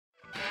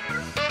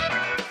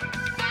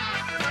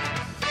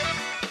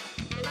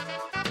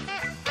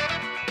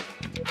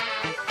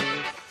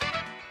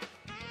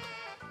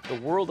The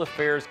World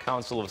Affairs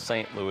Council of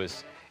St.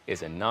 Louis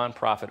is a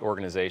nonprofit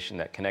organization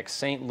that connects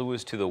St.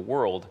 Louis to the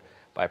world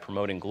by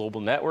promoting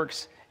global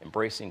networks,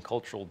 embracing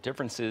cultural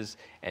differences,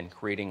 and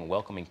creating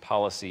welcoming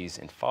policies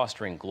and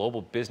fostering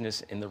global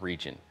business in the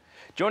region.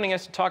 Joining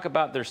us to talk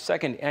about their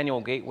second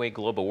annual Gateway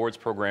Globe Awards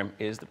program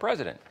is the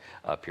president,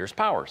 Pierce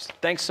Powers.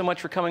 Thanks so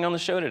much for coming on the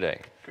show today.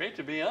 Great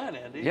to be on,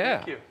 Andy.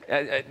 Yeah. Thank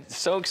you.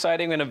 So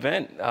exciting an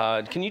event.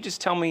 Can you just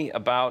tell me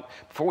about,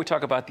 before we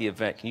talk about the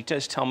event, can you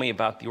just tell me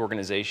about the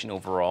organization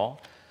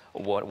overall?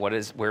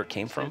 Where it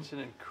came from? It's an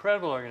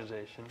incredible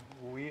organization.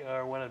 We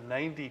are one of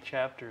 90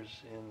 chapters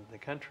in the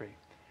country.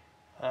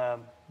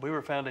 We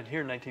were founded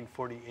here in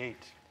 1948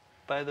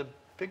 by the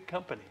big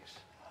companies,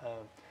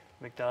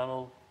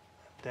 McDonald,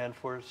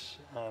 Danforth.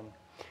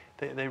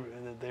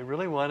 They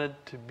really wanted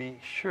to be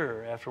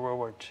sure after World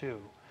War II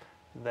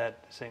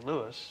that St.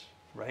 Louis,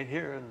 right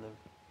here in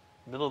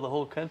the middle of the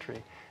whole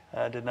country,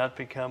 did not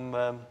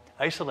become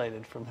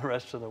isolated from the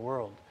rest of the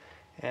world.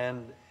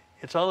 And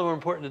it's all the more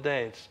important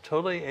today. It's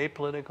totally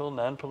apolitical,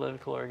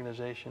 non-political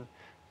organization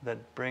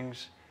that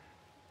brings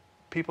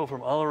people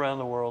from all around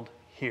the world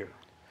here.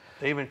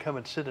 They even come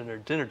and sit at our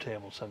dinner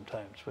table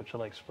sometimes, which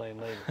I'll explain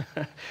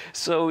later.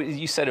 So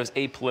you said it was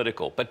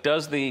apolitical, but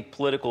does the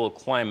political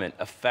climate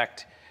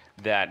affect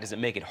that? Does it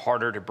make it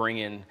harder to bring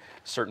in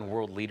certain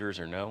world leaders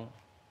or no?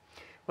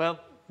 Well,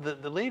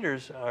 the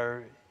leaders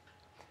are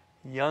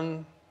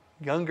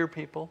younger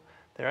people.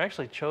 They're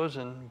actually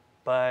chosen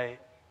by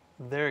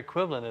their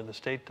equivalent in the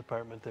State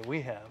Department that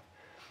we have,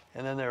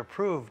 and then they're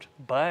approved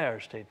by our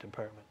State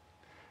Department.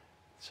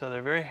 So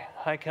they're very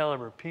high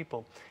caliber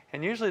people,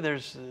 and usually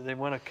they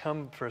want to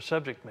come for a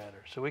subject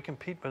matter, so we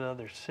compete with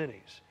other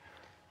cities.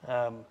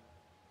 The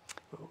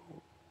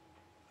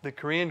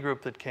Korean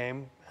group that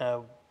came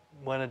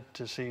wanted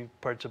to see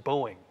parts of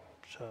Boeing,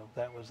 so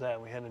that was that.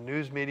 We had a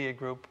news media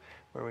group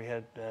where we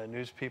had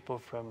news people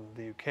from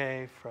the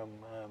UK, from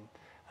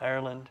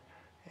Ireland,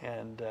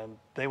 and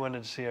they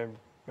wanted to see our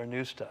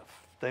new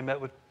stuff. They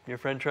met with your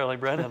friend Charlie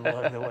Brennan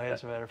along the way,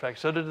 as a matter of fact.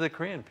 So did the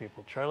Korean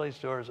people. Charlie's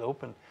door is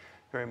open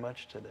very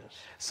much to this.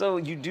 So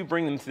you do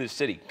bring them to the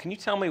city. Can you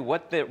tell me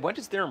what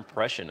is their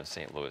impression of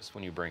St. Louis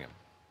when you bring them?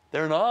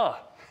 They're in awe.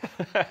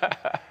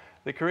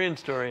 The Korean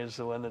story is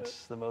the one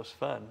that's the most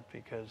fun,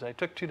 because I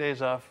took 2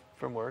 days off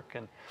from work,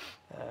 and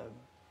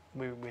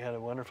we had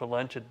a wonderful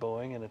lunch at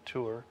Boeing and a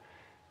tour.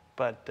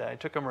 But I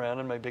took them around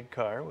in my big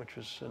car, which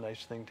was a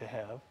nice thing to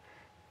have.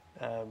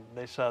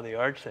 They saw the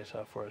Arch, they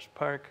saw Forest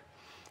Park.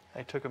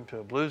 I took them to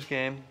a blues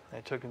game. I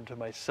took them to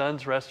my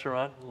son's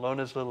restaurant,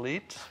 Lona's Little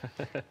Eats,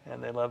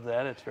 and they loved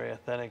that. It's very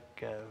authentic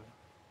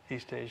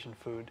East Asian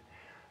food.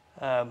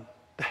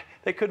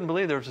 They couldn't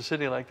believe there was a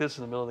city like this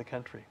in the middle of the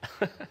country.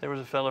 There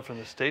was a fellow from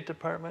the State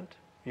Department,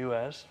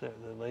 U.S.,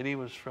 the lady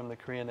was from the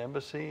Korean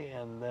Embassy,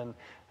 and then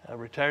a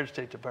retired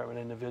State Department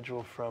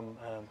individual from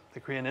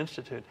the Korean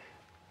Institute.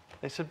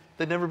 They said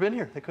they'd never been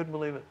here. They couldn't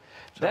believe it.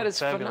 So that is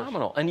fabulous.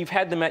 Phenomenal. And you've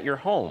had them at your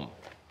home.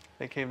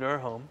 They came to our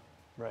home,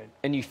 right.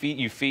 And you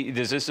feed,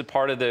 is this a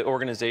part of the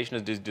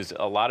organization? Does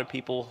a lot of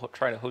people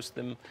try to host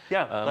them?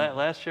 Yeah,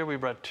 last year we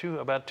brought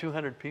about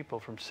 200 people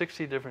from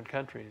 60 different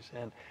countries,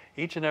 and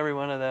each and every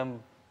one of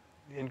them,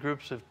 in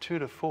groups of 2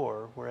 to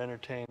 4, were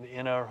entertained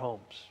in our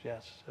homes,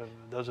 yes,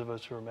 those of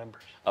us who are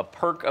members. A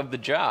perk of the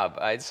job,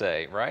 I'd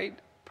say, right?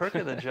 Perk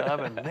of the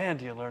job, and man,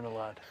 do you learn a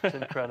lot. It's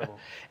incredible.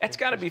 It's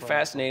got to be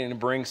fascinating to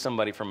bring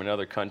somebody from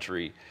another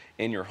country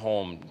in your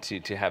home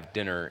to have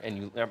dinner.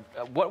 And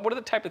what are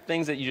the type of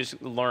things that you just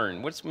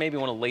learn? What's maybe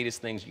one of the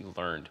latest things you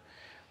learned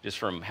just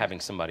from having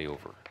somebody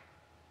over?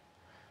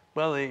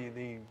 Well,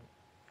 the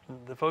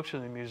folks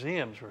in the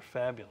museums were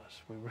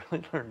fabulous. We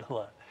really learned a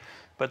lot.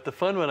 But the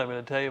fun one I'm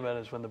going to tell you about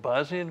is when the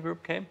Bosnian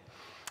group came.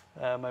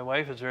 My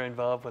wife is very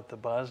involved with the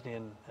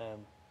Bosnian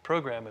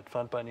program at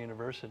Fontbonne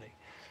University.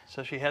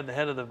 So she had the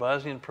head of the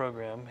Bosnian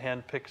program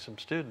handpick some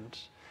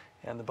students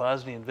and the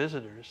Bosnian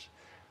visitors,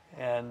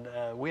 and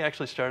we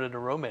actually started a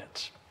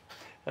romance.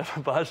 A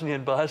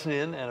Bosnian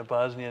and a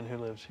Bosnian who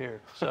lives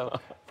here. So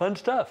fun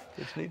stuff.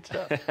 It's neat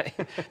stuff.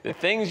 The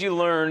things you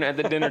learn at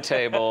the dinner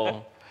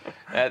table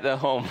at the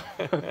home.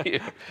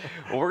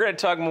 Well, we're going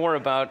to talk more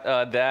about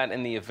that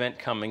and the event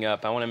coming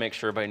up. I want to make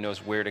sure everybody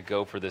knows where to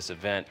go for this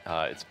event.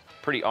 It's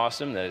pretty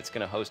awesome that it's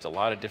going to host a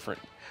lot of different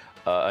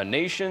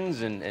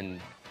nations and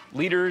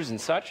leaders and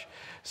such.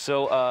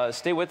 So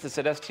stay with us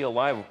at STL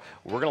Live.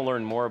 We're going to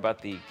learn more about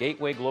the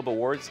Gateway Globe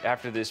Awards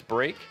after this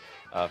break.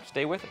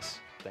 Stay with us.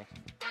 Thanks.